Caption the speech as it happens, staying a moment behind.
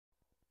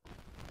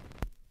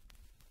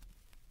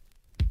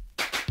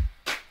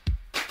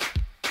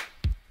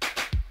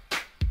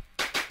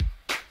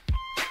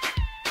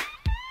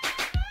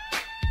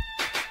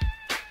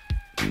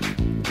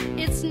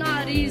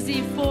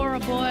easy for a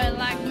boy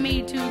like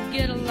me to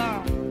get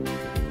along,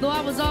 though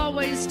I was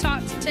always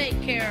taught to take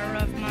care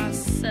of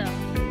myself.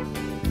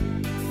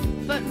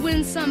 But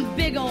when some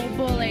big old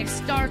bully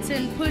starts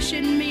in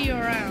pushing me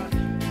around,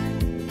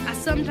 I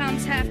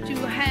sometimes have to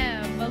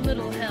have a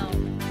little help.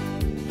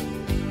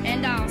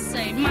 And I'll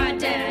say, my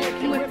dad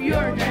can whip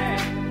your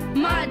dad,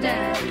 my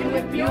dad can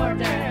whip your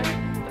dad.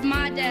 But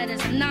my dad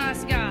is a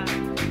nice guy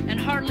and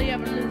hardly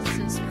ever loses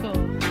his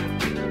cool.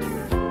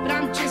 But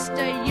I'm just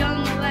a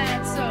young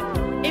lad,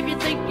 so if you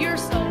think you're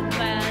so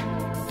bad,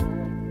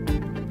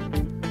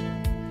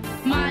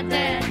 my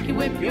dad can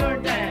whip your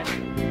dad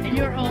and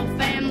your whole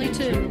family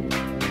too.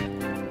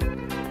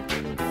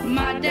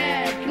 My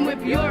dad can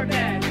whip your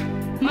dad,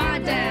 my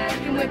dad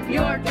can whip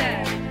your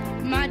dad.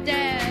 My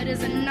dad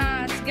is a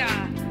nice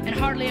guy and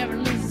hardly ever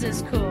loses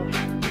his cool.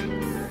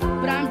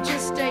 But I'm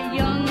just a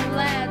young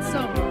lad,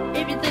 so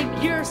if you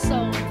think you're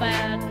so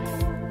bad,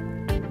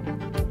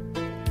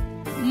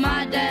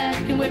 my dad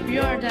can whip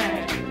your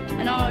dad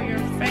and all your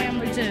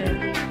family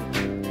too.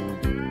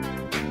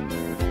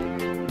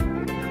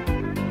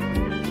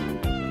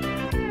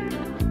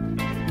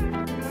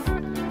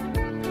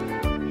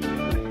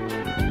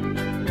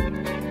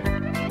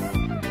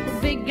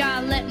 Big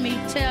guy, let me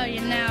tell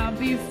you now,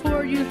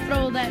 before you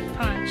throw that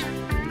punch,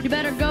 you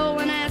better go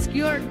and ask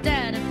your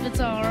dad if it's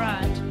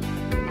alright.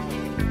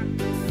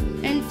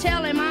 And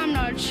tell him I'm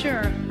not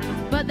sure,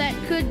 but that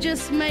could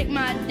just make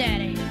my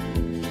daddy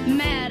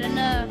mad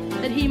enough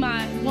that he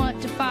might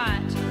want to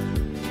fight.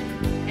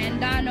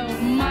 And I know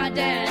my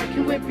dad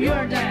can whip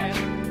your dad,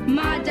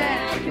 my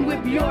dad can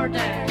whip your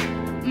dad.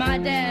 My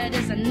dad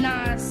is a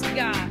nice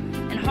guy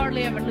and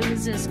hardly ever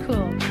loses his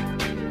cool.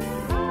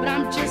 But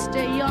I'm just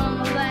a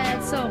young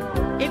lad, so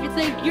if you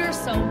think you're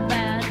so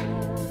bad,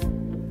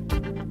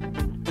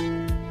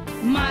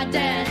 my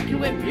dad can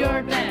whip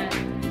your dad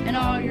and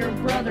all your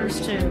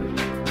brothers too.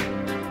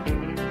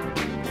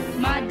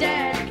 My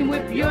dad can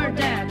whip your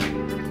dad,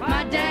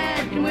 my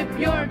dad can whip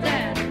your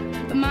dad.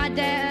 But my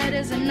dad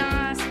is a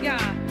nice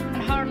guy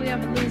and hardly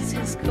ever loses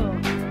his cool.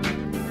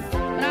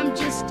 But I'm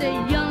just a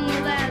young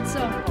lad,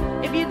 so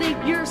if you think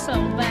you're so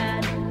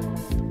bad,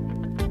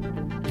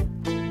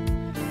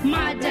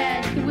 my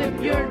dad can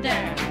whip your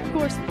dad. Of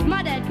course,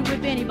 my dad can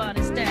whip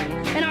anybody's dad.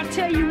 And I'll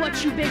tell you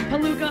what, you big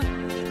palooka,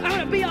 I'm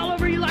gonna be all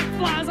over you like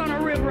flies on a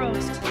rib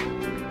roast.